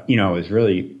 so I was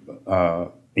really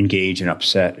engaged and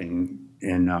upset, and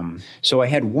so I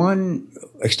had one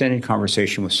extended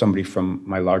conversation with somebody from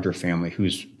my larger family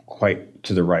who's quite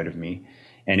to the right of me,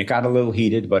 and it got a little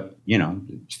heated, but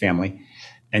it's family.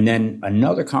 And then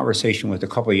another conversation with a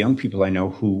couple of young people I know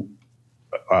who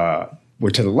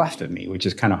were to the left of me, which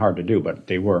is kind of hard to do, but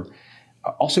they were,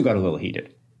 also got a little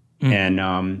heated.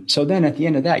 And so then at the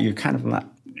end of that,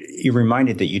 you're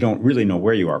reminded that you don't really know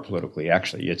where you are politically.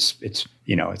 Actually, it's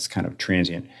kind of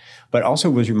transient, but also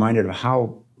was reminded of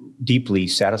how deeply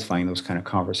satisfying those kind of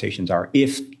conversations are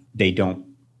if they don't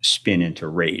spin into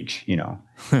rage,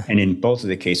 And in both of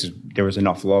the cases, there was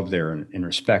enough love there and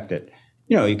respect that,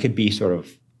 it could be sort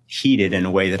of heated in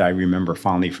a way that I remember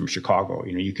fondly from Chicago.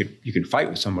 You could fight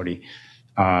with somebody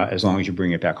as long as you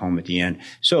bring it back home at the end.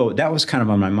 So that was kind of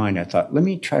on my mind. I thought, let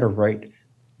me try to write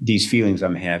these feelings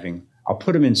I'm having. I'll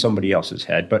put them in somebody else's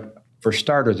head, but for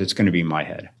starters, it's going to be my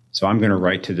head. So I'm going to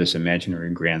write to this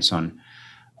imaginary grandson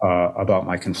about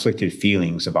my conflicted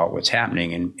feelings about what's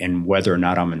happening and whether or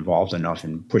not I'm involved enough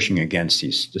in pushing against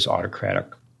this autocratic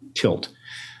tilt.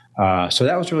 So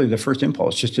that was really the first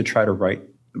impulse, just to try to write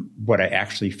what I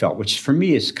actually felt, which for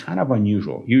me is kind of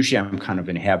unusual. Usually I'm kind of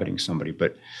inhabiting somebody,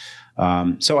 but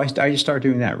so I just started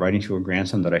doing that, writing to a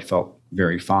grandson that I felt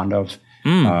very fond of,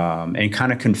 and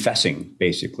kind of confessing,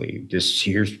 basically, just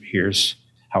here's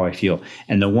how I feel.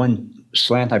 And the one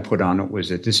slant I put on it was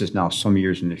that this is now some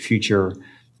years in the future.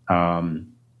 The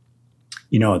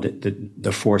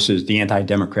forces, the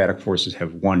anti-democratic forces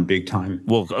have won big time.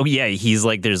 Well, he's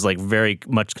like, there's like very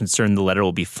much concern the letter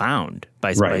will be found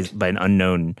by an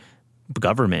unknown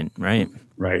government, right?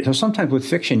 Right. So sometimes with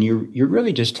fiction, you're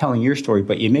really just telling your story,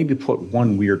 but you maybe put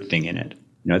one weird thing in it.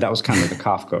 That was kind of the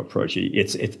Kafka approach.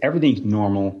 It's everything's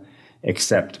normal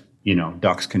except,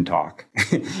 ducks can talk.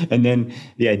 And then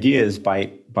the idea is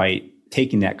by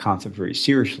taking that concept very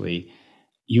seriously,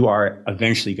 you are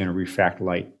eventually going to refract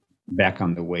light back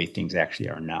on the way things actually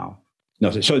are now.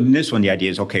 So in this one, the idea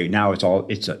is, okay, now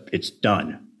it's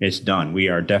done. It's done. We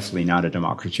are definitely not a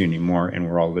democracy anymore, and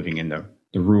we're all living in the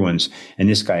ruins. And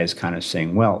this guy is kind of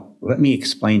saying, well, let me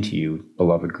explain to you,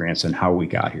 beloved grandson, how we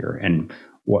got here and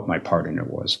what my part in it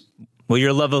was. Well,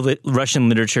 your love of Russian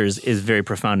literature is very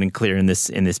profound and clear in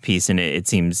this piece, and it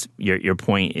seems your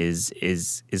point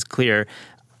is clear.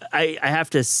 I have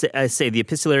to say the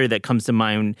epistolary that comes to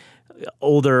mind,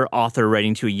 older author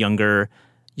writing to a younger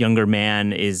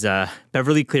man, is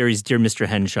Beverly Cleary's Dear Mr.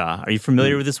 Henshaw. Are you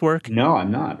familiar with this work? No,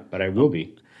 I'm not, but I will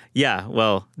be. Yeah,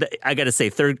 well, I got to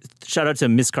say, shout out to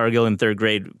Miss Cargill in third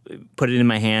grade. Put it in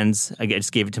my hands. I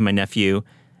just gave it to my nephew.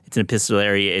 It's an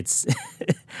epistolary. It's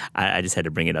I just had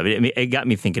to bring it up. It got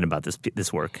me thinking about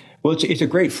this work. Well, it's a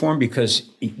great form because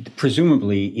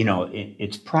presumably,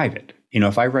 it's private.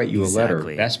 If I write you a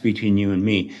letter, that's between you and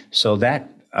me. So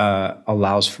that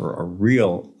allows for a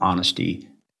real honesty,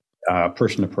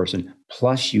 person to person.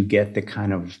 Plus, you get the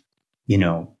kind of,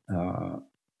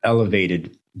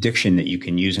 elevated diction that you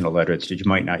can use in a letter that you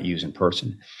might not use in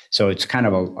person. So it's kind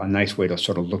of a nice way to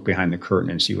sort of look behind the curtain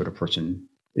and see what a person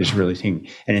is really thinking.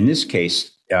 And in this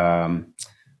case, one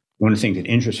of the things that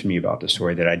interested me about the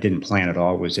story that I didn't plan at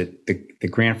all was that the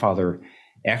grandfather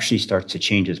actually starts to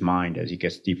change his mind as he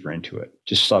gets deeper into it,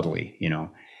 just subtly,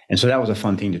 And so that was a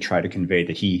fun thing to try to convey,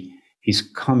 that he's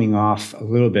coming off a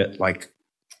little bit like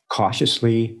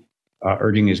cautiously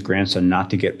urging his grandson not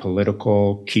to get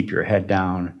political, keep your head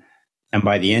down. And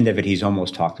by the end of it, he's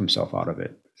almost talked himself out of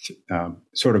it,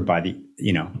 sort of by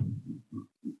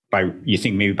you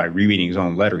think maybe by rereading his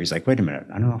own letter, he's like, wait a minute,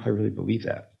 I don't know if I really believe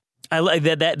that. I like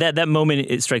that moment.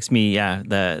 It strikes me,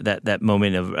 that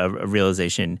moment of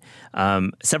realization.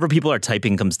 Several people are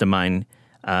typing comes to mind.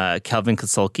 Calvin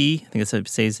Kasulki, I think that's how you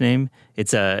say his name.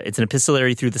 It's an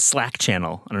epistolary through the Slack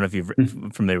channel. I don't know if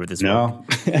you're familiar with this work. No,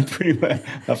 I'm pretty much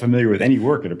not familiar with any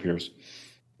work, it appears.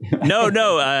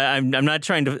 No, I'm not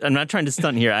trying to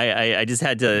stunt here. I just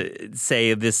had to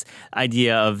say this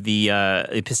idea of the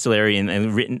epistolary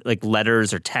and written like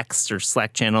letters or texts or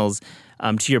Slack channels.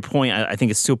 To your point, I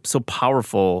think it's so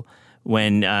powerful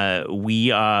when we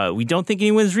don't think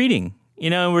anyone's reading.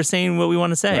 and we're saying what we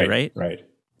want to say, right? Right.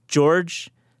 George,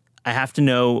 I have to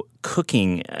know,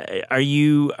 cooking. Are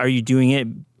you doing it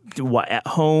at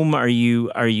home? Are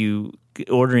you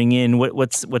ordering in?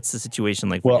 What's the situation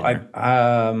like? Well,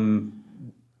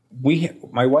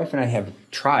 my wife and I have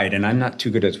tried, and I'm not too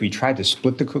good at this. We tried to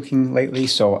split the cooking lately,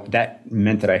 so that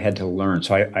meant that I had to learn.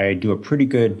 So I do a pretty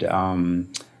good,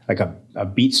 like a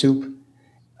beet soup,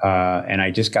 and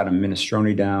I just got a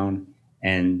minestrone down.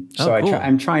 And so cool.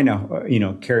 I'm trying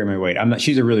to, carry my weight.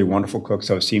 She's a really wonderful cook.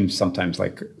 So it seems sometimes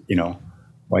like,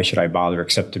 why should I bother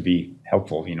except to be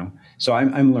helpful, So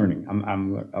I'm learning.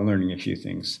 I'm learning a few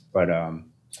things, but,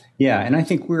 yeah. And I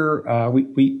think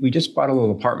we just bought a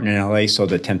little apartment in LA. So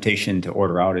the temptation to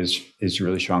order out is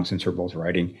really strong since we're both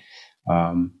writing.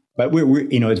 But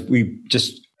we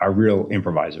just are real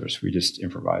improvisers. We just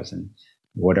improvise, and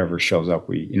whatever shows up,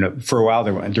 for a while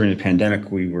during the pandemic,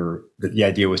 the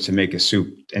idea was to make a soup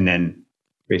and then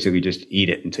basically just eat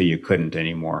it until you couldn't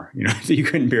anymore, until you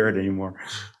couldn't bear it anymore.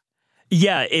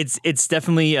 Yeah, it's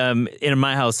definitely, in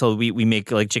my household, we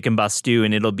make like chicken broth stew,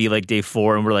 and it'll be like day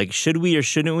 4 and we're like, should we or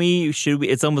shouldn't we? Should we?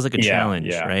 It's almost like a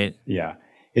challenge, right? Yeah.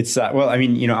 It's,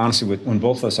 honestly, when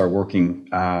both of us are working,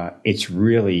 it's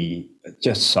really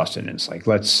just sustenance. Like,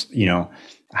 let's,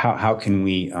 how can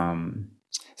we,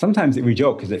 sometimes we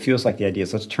joke because it feels like the idea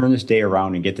is let's turn this day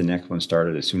around and get the next one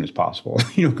started as soon as possible.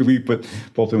 Because we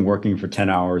both been working for 10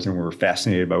 hours and we're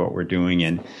fascinated by what we're doing.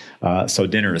 And so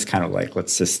dinner is kind of like,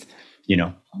 let's just,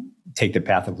 take the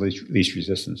path of least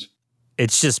resistance.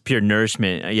 It's just pure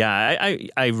nourishment. Yeah,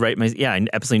 I write I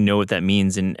absolutely know what that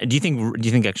means. And do you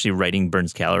think actually writing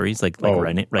burns calories like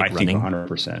running? I think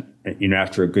 100%.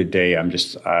 After a good day, I'm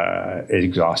just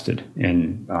exhausted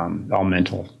and all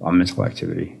mental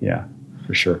activity. Yeah.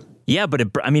 For sure. Yeah, but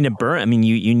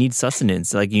you need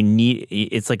sustenance. Like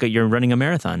it's like you're running a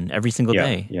marathon every single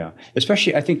day. Yeah.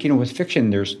 Especially, I think, with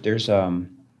fiction, there's the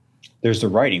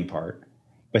writing part,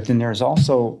 but then there's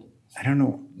also, I don't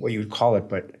know what you would call it,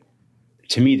 but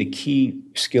to me, the key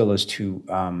skill is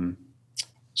to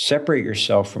separate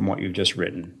yourself from what you've just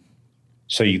written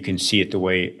so you can see it the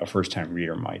way a first-time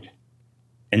reader might.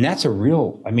 And that's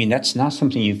that's not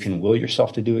something you can will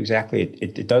yourself to do exactly.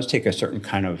 It does take a certain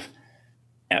kind of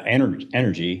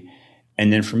energy.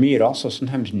 And then for me, it also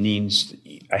sometimes means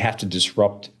I have to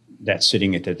disrupt that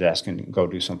sitting at the desk and go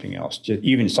do something else,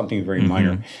 even something very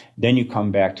minor. Then you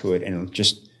come back to it and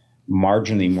just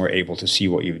marginally more able to see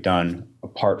what you've done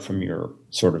apart from your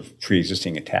sort of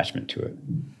pre-existing attachment to it.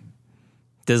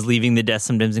 Does leaving the desk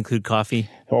sometimes include coffee?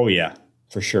 Oh, yeah,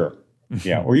 for sure.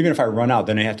 Yeah. Or even if I run out,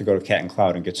 then I have to go to Cat and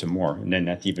Cloud and get some more. And then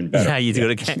that's even better. Yeah, you have to go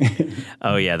to Cat.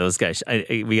 Oh, yeah, those guys.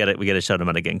 We got to shout them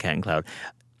out again, Cat and Cloud.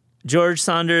 George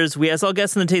Saunders, we ask all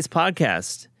guests on the Taste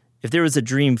podcast if there was a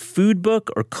dream food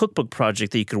book or cookbook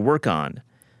project that you could work on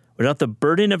without the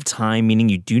burden of time, meaning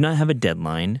you do not have a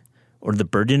deadline, or the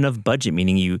burden of budget,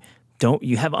 meaning you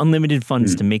have unlimited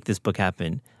funds to make this book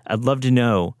happen. I'd love to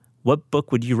know, what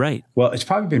book would you write? Well, it's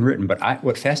probably been written, but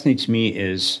what fascinates me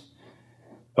is,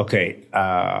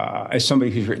 as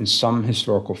somebody who's written some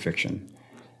historical fiction,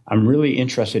 I'm really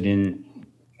interested in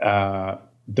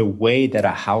the way that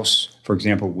a house, for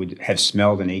example, would have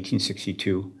smelled in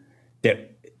 1862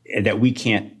 that we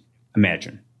can't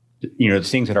imagine. The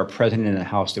things that are present in the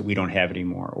house that we don't have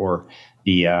anymore, or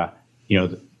the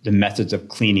methods of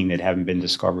cleaning that haven't been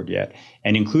discovered yet.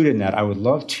 And included in that, I would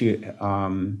love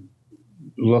to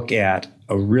look at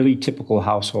a really typical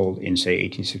household in, say,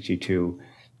 1862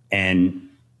 and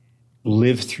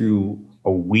live through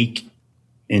a week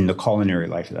in the culinary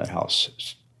life of that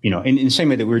house. In the same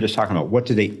way that we were just talking about,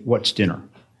 what's dinner?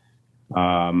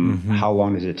 How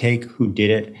long does it take? Who did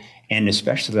it? And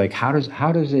especially, like, how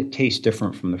does it taste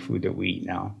different from the food that we eat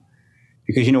now?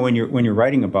 Because, when you're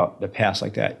writing about the past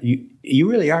like that, you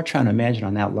really are trying to imagine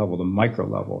on that level, the micro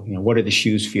level. What do the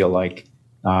shoes feel like?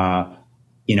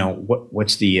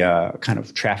 What's the kind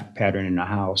of traffic pattern in the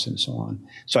house and so on.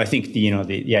 So I think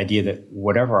the idea that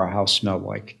whatever our house smelled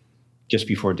like just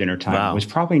before dinner time was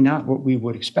probably not what we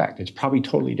would expect. It's probably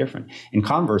totally different. And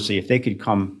conversely, if they could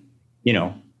come,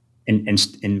 and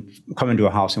come into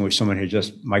a house in which someone had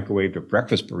just microwaved a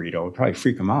breakfast burrito, it would probably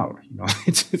freak them out.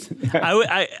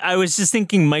 I was just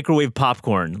thinking microwave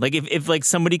popcorn. Like if like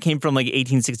somebody came from like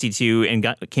 1862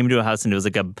 and came into a house and it was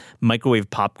like a microwave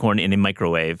popcorn in a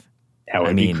microwave. That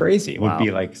would be crazy. It would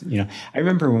be like, I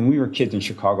remember when we were kids in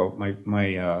Chicago,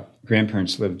 my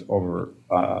grandparents lived over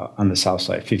on the south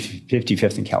side,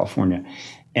 55th in California.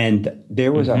 And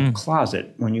there was a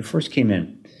closet when you first came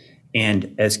in.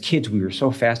 And as kids, we were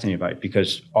so fascinated by it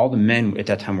because all the men at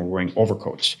that time were wearing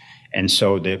overcoats. And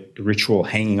so the ritual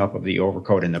hanging up of the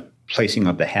overcoat and the placing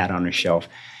of the hat on a shelf.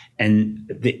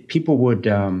 And people would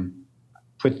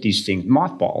put these things,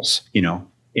 mothballs,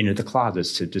 into the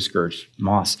closets to discourage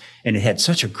moths. And it had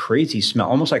such a crazy smell,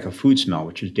 almost like a food smell,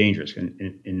 which is dangerous.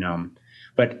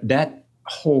 But that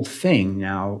whole thing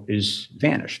now is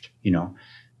vanished,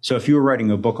 So if you were writing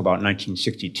a book about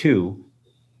 1962,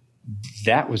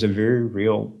 that was a very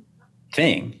real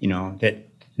thing, that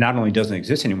not only doesn't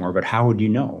exist anymore, but how would you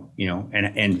know,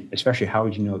 and especially how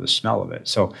would you know the smell of it?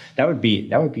 So that would be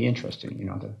interesting,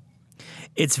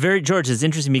 It's it's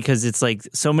interesting because it's like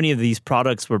so many of these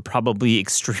products were probably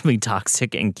extremely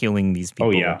toxic and killing these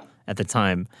people at the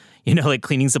time. Like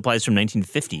cleaning supplies from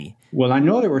 1950. Well, I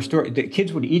know there were stories that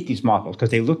kids would eat these mothballs because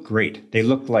they look great. They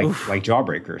look like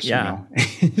jawbreakers,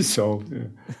 So,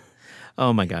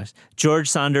 oh my gosh. George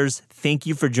Saunders, thank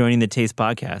you for joining the Taste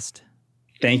Podcast.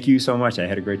 Thank you so much. I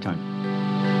had a great time.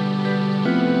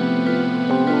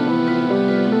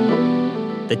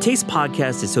 The Taste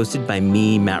Podcast is hosted by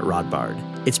me, Matt Rodbard.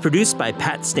 It's produced by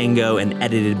Pat Stango and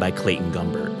edited by Clayton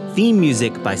Gumber. Theme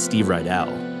music by Steve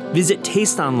Rydell. Visit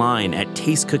Taste online at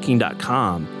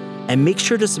tastecooking.com and make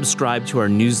sure to subscribe to our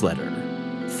newsletter.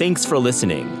 Thanks for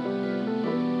listening.